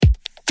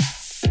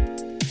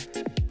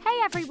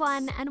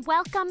everyone, and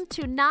welcome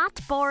to Not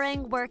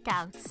Boring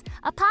Workouts,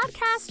 a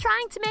podcast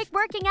trying to make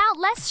working out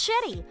less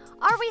shitty.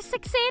 Are we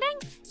succeeding?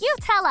 You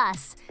tell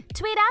us.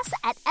 Tweet us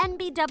at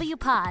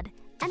NBWPod.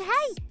 And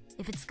hey,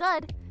 if it's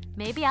good,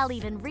 maybe I'll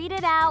even read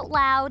it out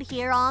loud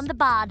here on the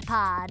Bod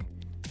Pod.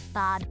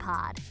 Bod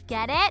Pod.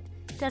 Get it?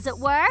 Does it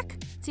work?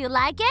 Do you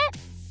like it?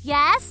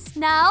 Yes?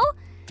 No?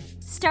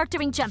 Start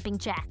doing jumping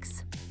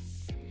jacks.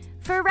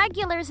 For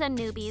regulars and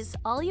newbies,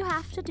 all you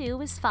have to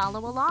do is follow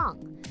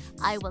along.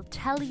 I will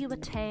tell you a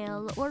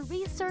tale, or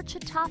research a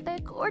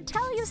topic, or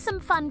tell you some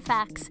fun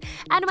facts.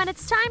 And when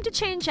it's time to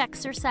change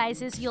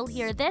exercises, you'll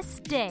hear this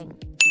ding.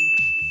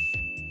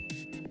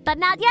 But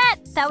not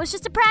yet! That was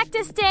just a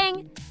practice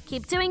ding!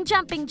 Keep doing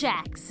jumping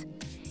jacks.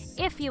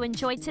 If you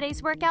enjoyed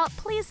today's workout,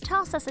 please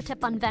toss us a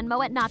tip on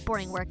Venmo at Not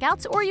Boring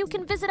Workouts, or you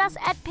can visit us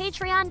at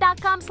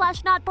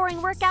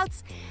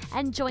patreon.com/notboringworkouts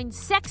and join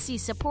sexy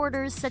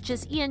supporters such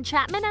as Ian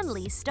Chapman and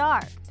Lee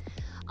Starr.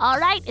 All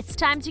right, it's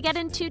time to get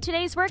into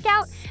today's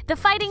workout, the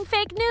Fighting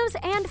Fake News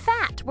and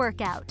Fat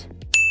workout.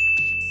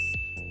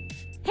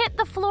 Hit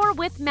the floor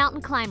with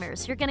mountain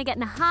climbers. You're going to get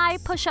in a high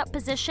push-up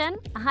position,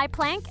 a high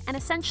plank, and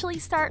essentially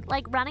start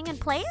like running in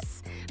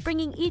place,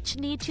 bringing each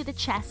knee to the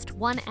chest,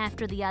 one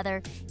after the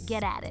other.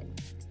 Get at it.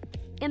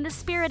 In the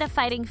spirit of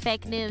fighting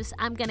fake news,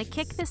 I'm going to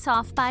kick this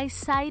off by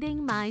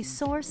citing my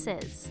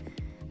sources.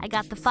 I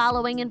got the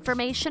following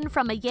information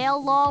from a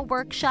Yale Law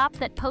workshop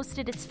that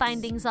posted its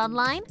findings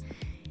online,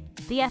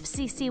 the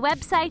FCC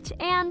website,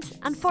 and,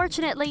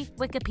 unfortunately,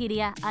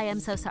 Wikipedia. I am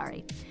so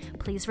sorry.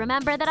 Please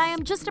remember that I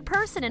am just a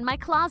person in my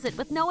closet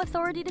with no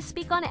authority to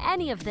speak on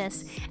any of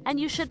this, and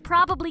you should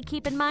probably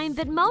keep in mind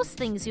that most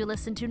things you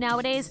listen to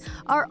nowadays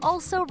are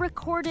also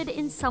recorded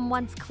in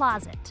someone's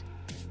closet.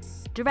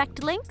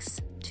 Direct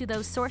links to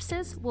those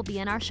sources will be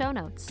in our show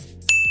notes.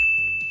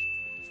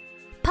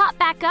 Pop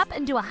back up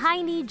and do a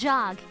high knee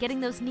jog,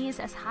 getting those knees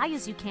as high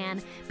as you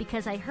can,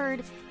 because I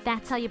heard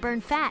that's how you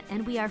burn fat,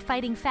 and we are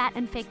fighting fat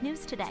and fake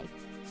news today.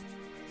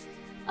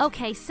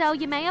 Okay, so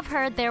you may have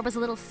heard there was a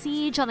little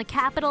siege on the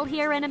Capitol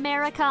here in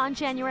America on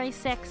January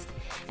 6th,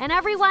 and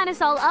everyone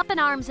is all up in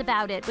arms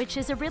about it, which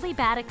is a really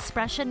bad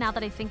expression now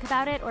that I think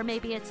about it, or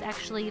maybe it's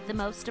actually the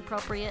most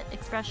appropriate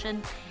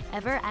expression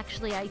ever.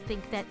 Actually, I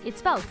think that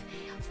it's both.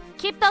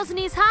 Keep those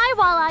knees high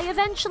while I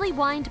eventually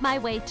wind my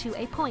way to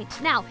a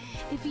point. Now,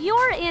 if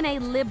you're in a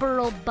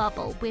liberal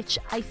bubble, which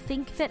I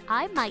think that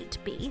I might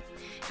be,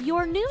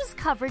 your news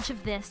coverage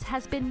of this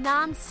has been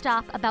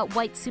nonstop about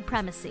white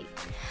supremacy.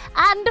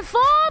 And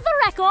for the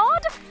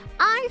record,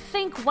 I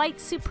think white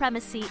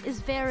supremacy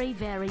is very,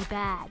 very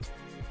bad.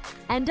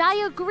 And I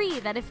agree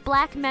that if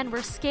black men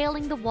were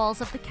scaling the walls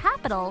of the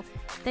Capitol,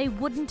 they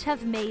wouldn't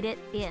have made it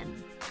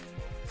in.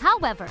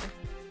 However,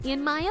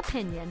 in my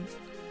opinion,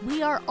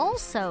 we are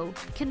also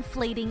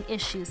conflating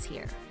issues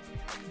here.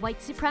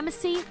 White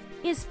supremacy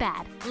is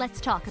bad. Let's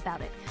talk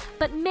about it.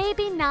 But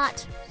maybe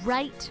not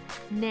right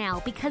now,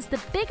 because the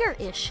bigger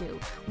issue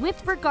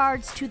with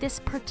regards to this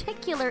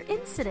particular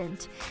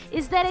incident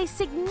is that a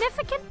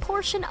significant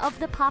portion of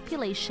the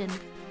population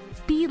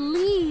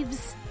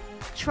believes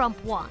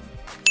Trump won.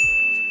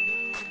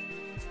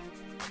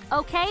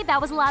 Okay,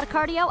 that was a lot of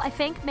cardio, I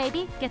think,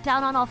 maybe. Get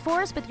down on all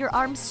fours with your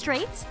arms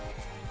straight.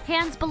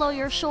 Hands below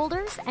your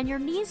shoulders and your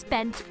knees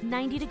bent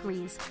 90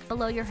 degrees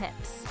below your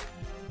hips.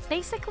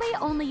 Basically,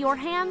 only your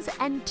hands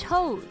and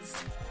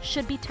toes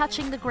should be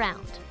touching the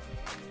ground.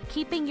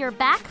 Keeping your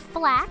back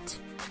flat,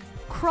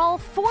 crawl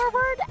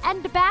forward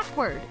and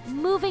backward,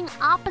 moving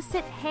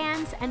opposite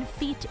hands and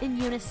feet in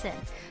unison.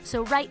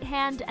 So right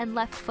hand and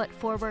left foot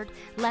forward,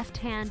 left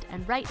hand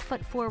and right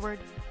foot forward,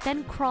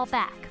 then crawl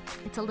back.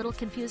 It's a little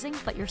confusing,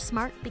 but you're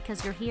smart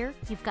because you're here.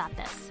 You've got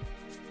this.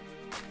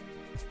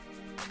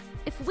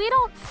 If we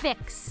don't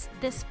fix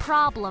this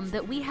problem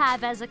that we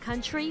have as a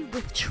country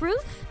with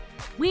truth,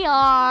 we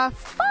are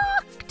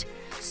fucked.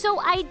 So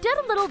I did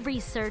a little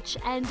research,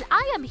 and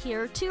I am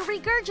here to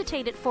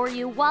regurgitate it for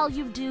you while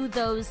you do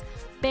those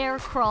bear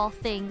crawl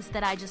things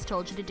that I just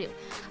told you to do.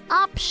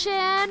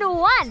 Option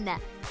 1,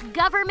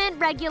 government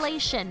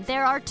regulation.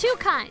 There are two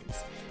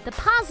kinds. The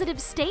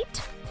positive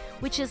state,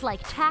 which is like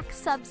tax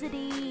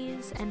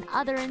subsidies and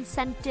other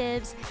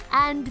incentives,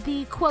 and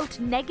the, quote,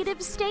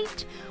 negative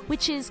state,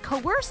 which is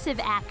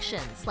coercive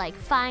actions like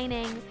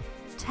fining,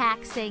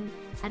 taxing,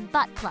 and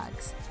butt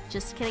plugs.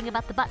 Just kidding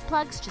about the butt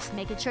plugs, just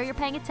making sure you're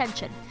paying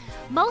attention.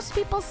 Most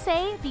people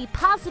say the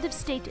positive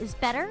state is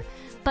better,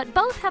 but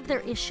both have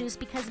their issues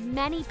because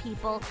many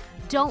people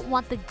don't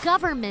want the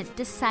government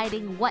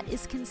deciding what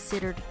is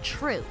considered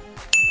true.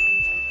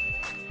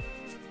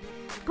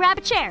 Grab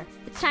a chair.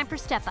 It's time for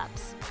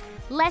step-ups.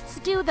 Let's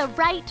do the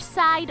right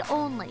side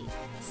only.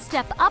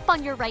 Step up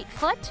on your right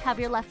foot, have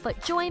your left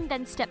foot join,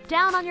 then step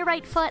down on your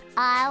right foot.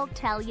 I'll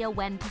tell you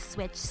when to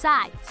switch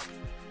sides.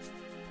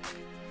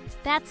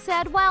 That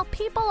said, while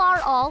people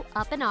are all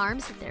up in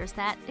arms, there's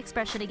that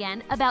expression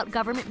again, about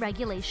government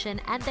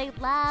regulation, and they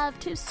love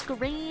to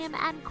scream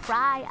and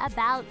cry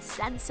about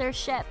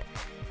censorship,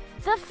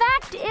 the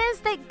fact is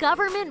that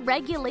government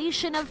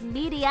regulation of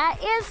media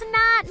is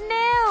not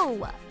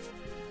new.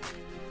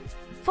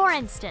 For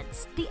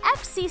instance, the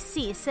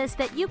FCC says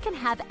that you can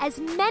have as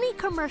many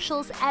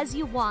commercials as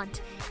you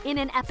want in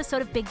an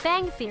episode of Big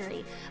Bang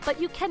Theory, but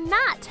you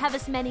cannot have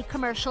as many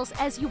commercials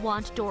as you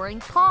want during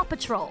Paw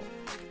Patrol.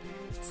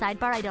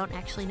 Sidebar, I don't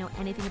actually know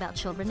anything about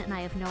children, and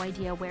I have no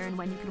idea where and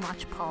when you can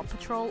watch Paw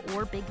Patrol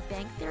or Big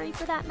Bang Theory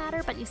for that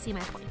matter, but you see my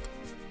point.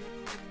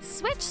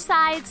 Switch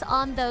sides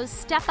on those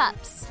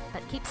step-ups,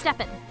 but keep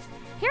stepping.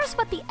 Here's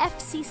what the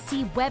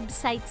FCC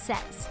website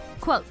says.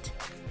 Quote,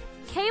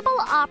 cable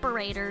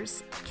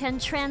operators can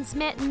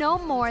transmit no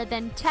more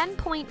than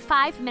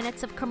 10.5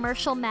 minutes of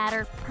commercial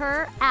matter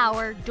per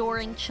hour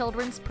during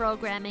children's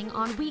programming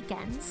on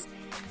weekends,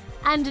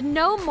 and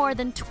no more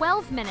than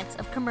 12 minutes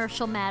of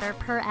commercial matter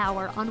per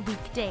hour on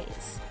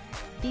weekdays.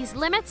 These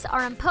limits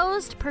are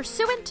imposed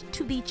pursuant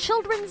to the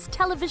Children's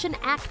Television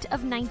Act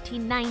of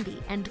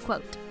 1990, end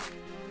quote.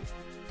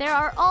 There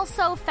are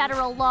also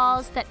federal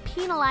laws that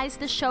penalize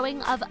the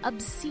showing of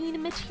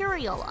obscene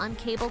material on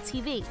cable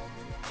TV.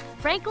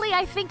 Frankly,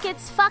 I think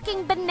it's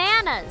fucking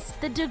bananas,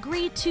 the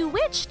degree to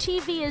which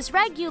TV is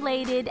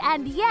regulated,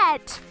 and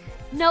yet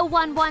no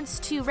one wants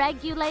to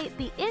regulate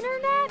the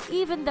internet,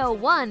 even though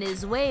one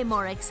is way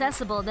more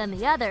accessible than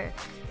the other.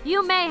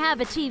 You may have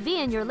a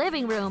TV in your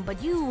living room,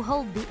 but you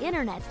hold the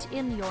internet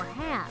in your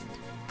hand.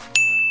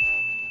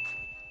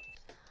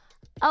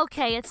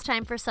 Okay, it's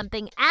time for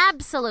something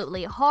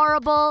absolutely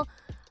horrible.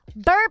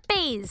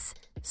 Burpees.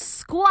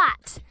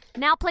 Squat.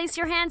 Now place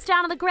your hands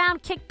down on the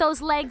ground, kick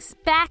those legs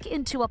back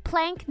into a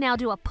plank. Now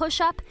do a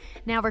push-up.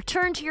 Now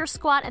return to your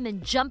squat and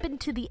then jump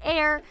into the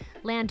air,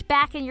 land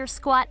back in your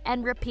squat,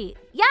 and repeat.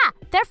 Yeah,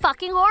 they're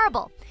fucking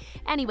horrible.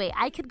 Anyway,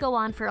 I could go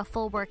on for a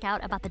full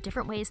workout about the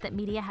different ways that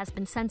media has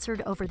been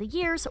censored over the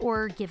years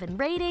or given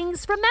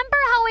ratings. Remember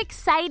how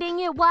exciting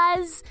it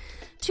was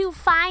to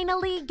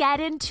finally get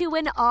into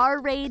an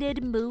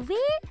R-rated movie?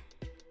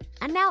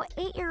 And now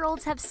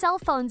 8-year-olds have cell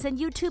phones and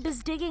YouTube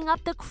is digging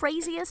up the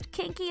craziest,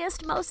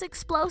 kinkiest, most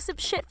explosive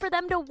shit for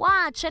them to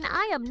watch. And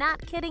I am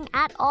not kidding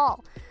at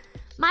all.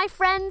 My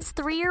friend's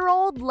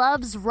 3-year-old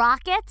loves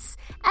rockets.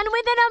 And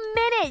within a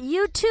minute,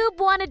 YouTube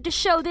wanted to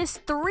show this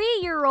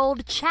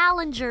 3-year-old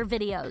Challenger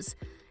videos.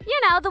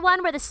 You know, the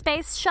one where the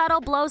space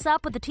shuttle blows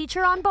up with the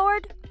teacher on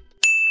board.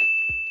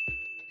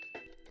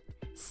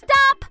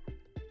 Stop!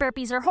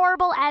 Burpees are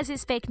horrible, as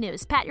is fake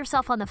news. Pat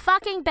yourself on the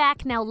fucking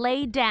back. Now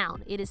lay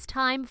down. It is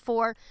time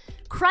for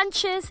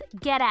crunches.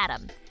 Get at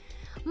them.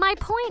 My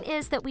point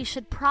is that we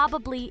should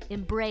probably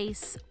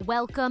embrace,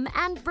 welcome,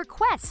 and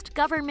request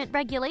government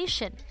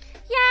regulation.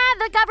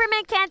 Yeah, the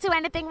government can't do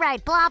anything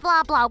right, blah,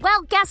 blah, blah.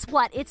 Well, guess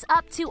what? It's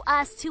up to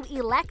us to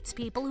elect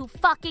people who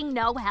fucking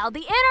know how the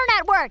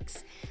internet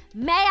works.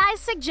 May I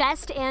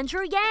suggest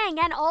Andrew Yang,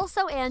 and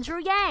also Andrew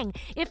Yang.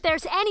 If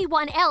there's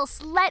anyone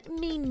else, let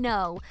me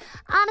know.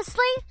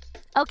 Honestly,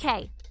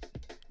 okay,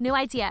 new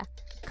idea.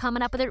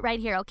 Coming up with it right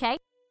here, okay?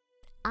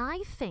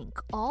 I think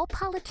all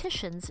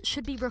politicians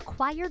should be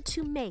required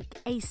to make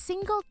a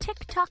single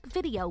TikTok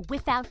video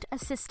without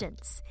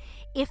assistance.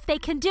 If they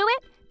can do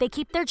it, they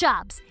keep their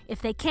jobs.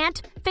 If they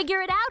can't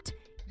figure it out,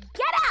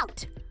 get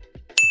out!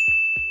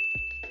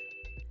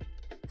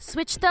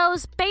 Switch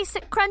those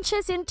basic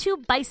crunches into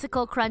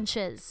bicycle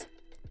crunches.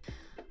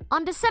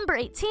 On December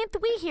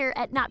 18th, we here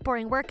at Not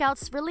Boring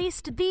Workouts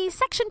released the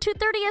Section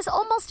 230 is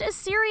almost as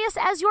serious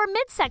as your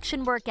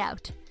midsection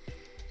workout.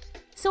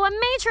 So a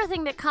major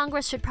thing that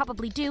Congress should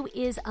probably do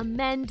is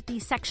amend the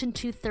Section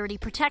 230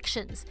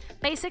 protections.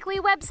 Basically,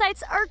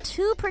 websites are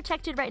too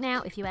protected right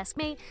now, if you ask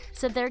me,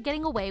 so they're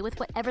getting away with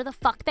whatever the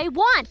fuck they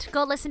want.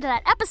 Go listen to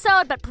that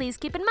episode, but please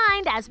keep in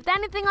mind, as with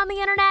anything on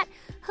the internet,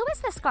 who is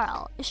this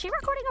girl? Is she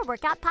recording a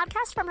workout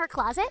podcast from her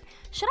closet?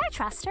 Should I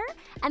trust her?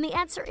 And the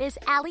answer is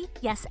Allie,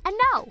 yes and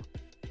no.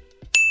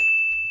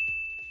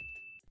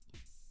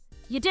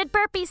 You did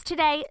burpees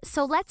today,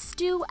 so let's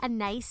do a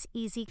nice,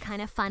 easy, kind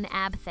of fun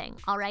ab thing,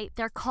 all right?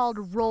 They're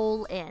called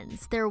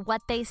roll-ins. They're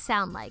what they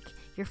sound like.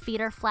 Your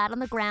feet are flat on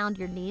the ground,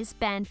 your knees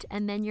bent,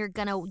 and then you're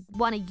gonna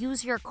want to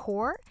use your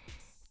core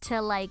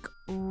to,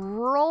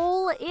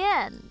 roll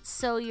in.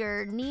 So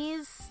your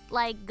knees,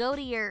 go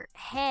to your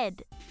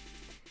head.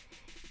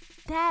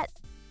 That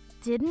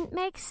didn't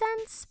make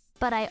sense,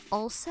 but I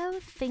also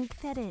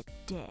think that it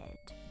did.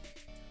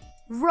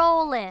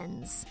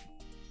 Roll-ins.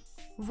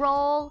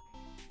 Roll-ins.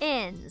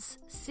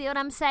 See what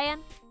I'm saying?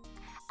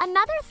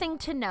 Another thing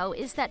to know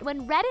is that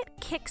when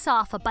Reddit kicks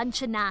off a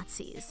bunch of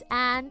Nazis,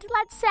 and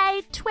let's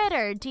say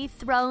Twitter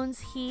dethrones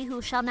he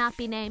who shall not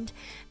be named,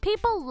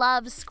 people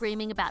love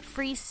screaming about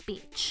free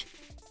speech.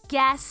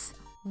 Guess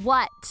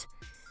what?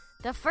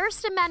 The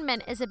First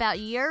Amendment is about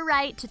your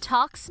right to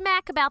talk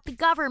smack about the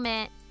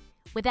government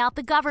without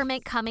the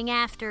government coming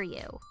after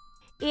you.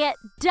 It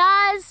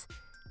does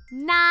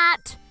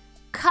not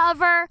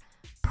cover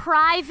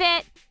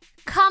private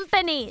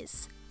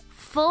companies.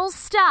 Full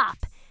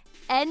stop.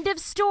 End of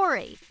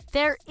story.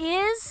 There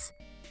is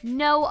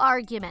no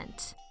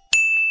argument.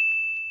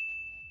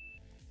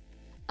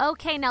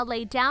 Okay, now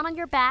lay down on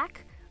your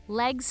back,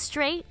 legs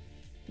straight,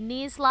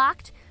 knees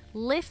locked.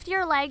 Lift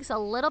your legs a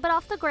little bit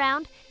off the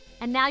ground.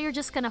 And now you're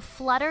just going to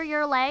flutter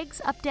your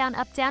legs up,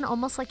 down,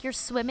 almost like you're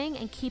swimming,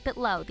 and keep it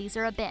low. These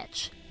are a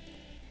bitch.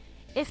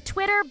 If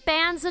Twitter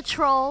bans a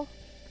troll,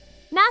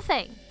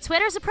 nothing.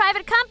 Twitter's a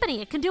private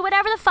company. It can do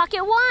whatever the fuck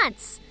it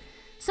wants.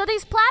 So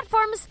these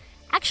platforms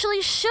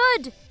actually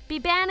should be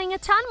banning a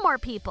ton more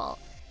people.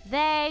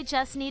 They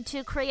just need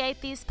to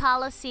create these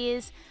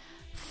policies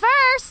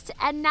first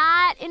and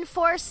not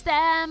enforce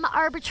them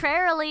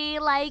arbitrarily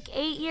like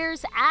 8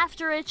 years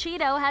after a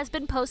Cheeto has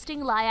been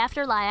posting lie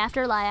after lie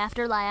after lie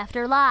after lie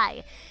after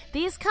lie.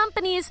 These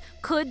companies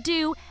could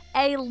do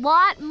a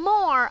lot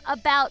more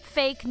about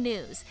fake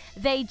news.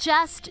 They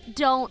just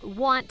don't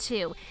want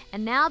to.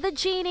 And now the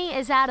genie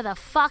is out of the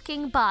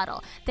fucking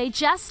bottle. They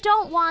just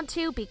don't want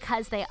to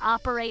because they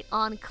operate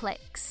on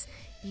clicks.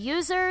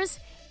 Users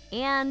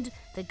and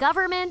the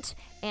government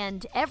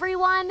and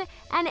everyone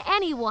and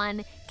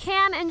anyone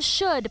can and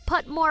should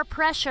put more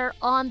pressure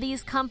on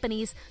these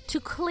companies to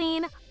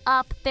clean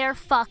up their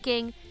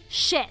fucking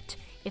shit.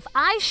 If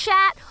I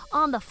shat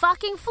on the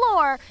fucking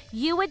floor,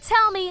 you would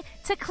tell me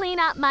to clean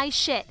up my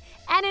shit.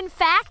 And in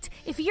fact,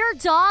 if your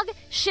dog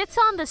shits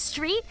on the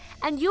street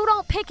and you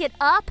don't pick it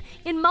up,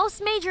 in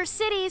most major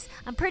cities,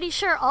 I'm pretty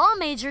sure all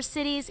major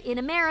cities in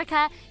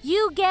America,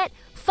 you get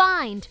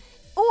fined.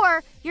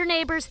 Or your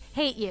neighbors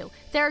hate you.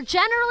 There are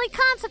generally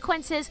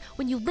consequences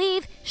when you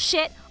leave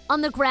shit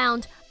on the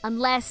ground,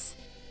 unless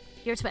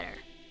you're Twitter.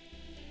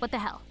 What the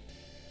hell?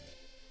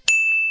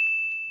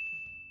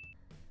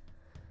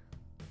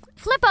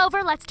 Flip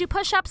over, let's do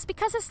push-ups,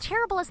 because as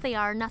terrible as they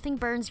are, nothing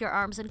burns your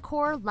arms and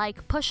core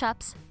like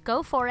push-ups.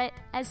 Go for it,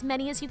 as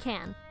many as you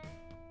can.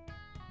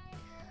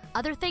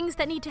 Other things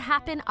that need to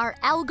happen are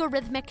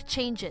algorithmic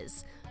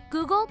changes.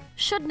 Google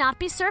should not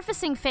be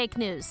surfacing fake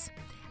news.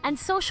 And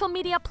social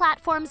media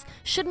platforms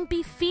shouldn't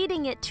be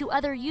feeding it to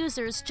other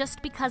users just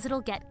because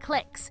it'll get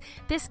clicks.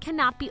 This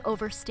cannot be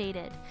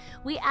overstated.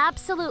 We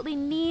absolutely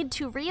need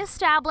to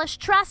reestablish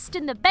trust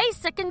in the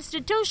basic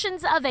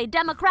institutions of a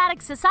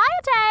democratic society,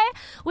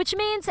 which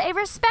means a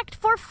respect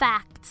for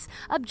facts,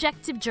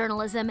 objective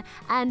journalism,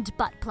 and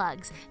butt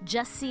plugs.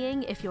 Just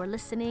seeing if you're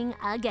listening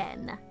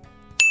again.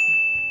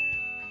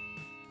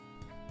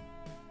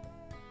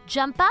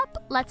 Jump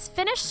up. Let's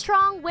finish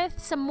strong with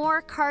some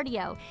more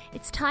cardio.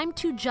 It's time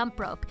to jump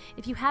rope.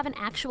 If you have an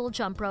actual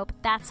jump rope,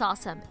 that's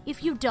awesome.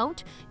 If you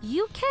don't,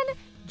 you can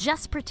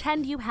just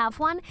pretend you have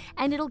one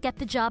and it'll get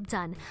the job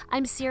done.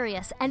 I'm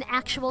serious. An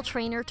actual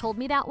trainer told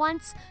me that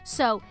once,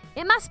 so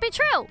it must be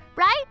true,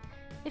 right?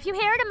 If you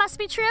hear it, it must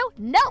be true?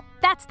 Nope,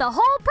 that's the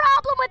whole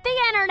problem with the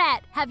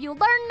internet. Have you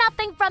learned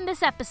nothing from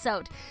this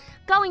episode?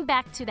 Going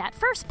back to that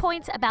first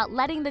point about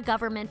letting the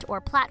government or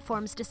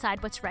platforms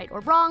decide what's right or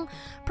wrong,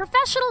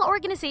 professional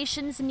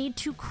organizations need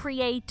to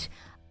create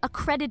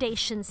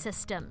accreditation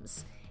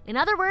systems. In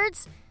other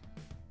words,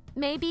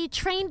 maybe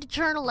trained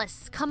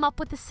journalists come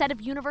up with a set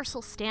of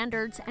universal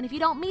standards, and if you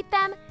don't meet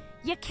them,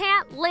 you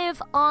can't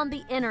live on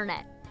the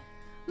internet.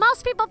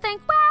 Most people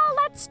think, well,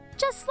 let's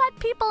just let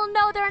people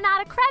know they're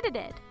not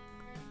accredited.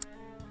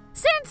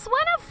 Since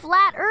when have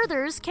flat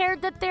earthers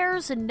cared that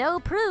there's no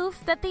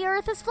proof that the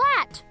earth is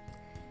flat?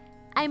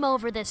 I'm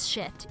over this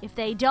shit. If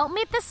they don't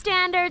meet the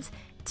standards,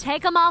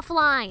 take them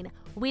offline.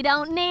 We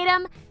don't need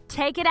them.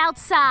 Take it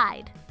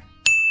outside.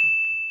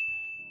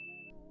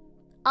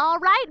 All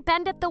right,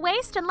 bend at the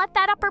waist and let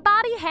that upper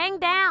body hang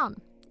down.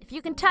 If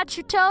you can touch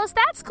your toes,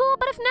 that's cool,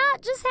 but if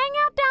not, just hang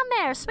out down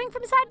there. Swing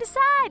from side to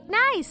side.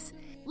 Nice.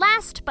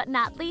 Last but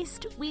not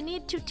least, we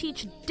need to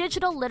teach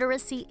digital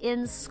literacy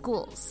in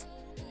schools.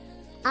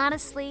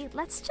 Honestly,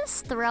 let's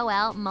just throw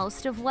out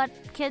most of what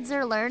kids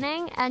are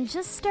learning and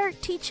just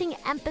start teaching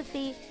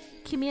empathy,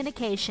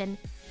 communication,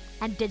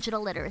 and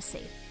digital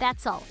literacy.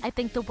 That's all. I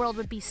think the world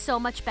would be so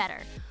much better.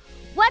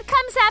 What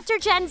comes after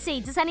Gen Z?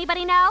 Does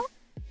anybody know?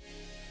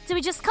 Do we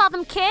just call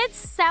them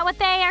kids? Is that what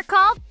they are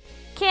called?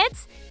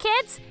 Kids?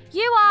 Kids,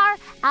 you are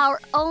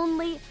our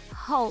only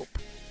hope.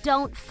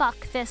 Don't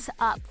fuck this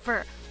up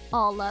for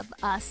all of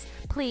us.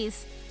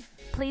 Please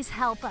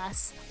help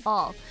us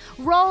all.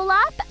 Roll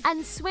up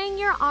and swing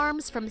your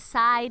arms from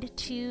side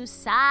to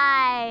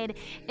side.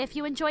 If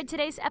you enjoyed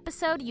today's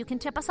episode, you can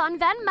tip us on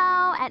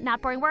Venmo at Not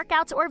Boring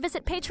Workouts or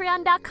visit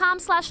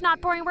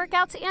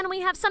patreon.com/notboringworkouts, and we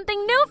have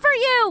something new for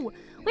you.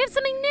 We have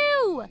something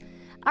new.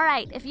 All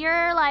right, if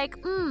you're like,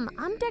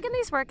 I'm digging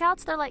these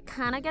workouts. They're like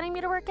kind of getting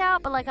me to work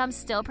out, but like I'm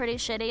still pretty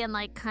shitty and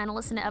like kind of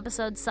listen to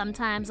episodes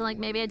sometimes and like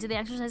maybe I do the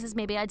exercises,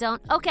 maybe I don't.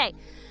 Okay,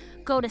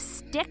 go to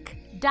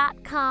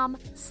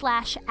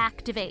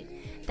stick.com/activate.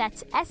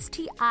 That's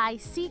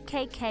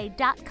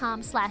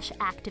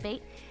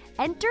STICKK.com/activate.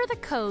 Enter the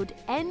code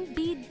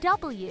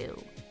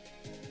NBW,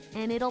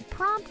 and it'll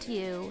prompt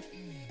you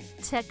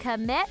to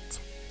commit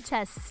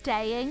to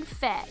staying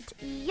fit.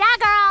 Yeah,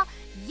 girl,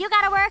 you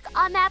gotta work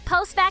on that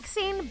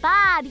post-vaccine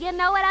bod. You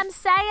know what I'm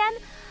saying?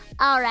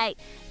 All right,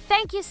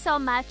 thank you so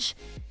much.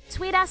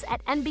 Tweet us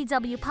at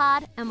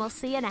NBWPod, and we'll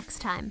see you next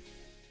time.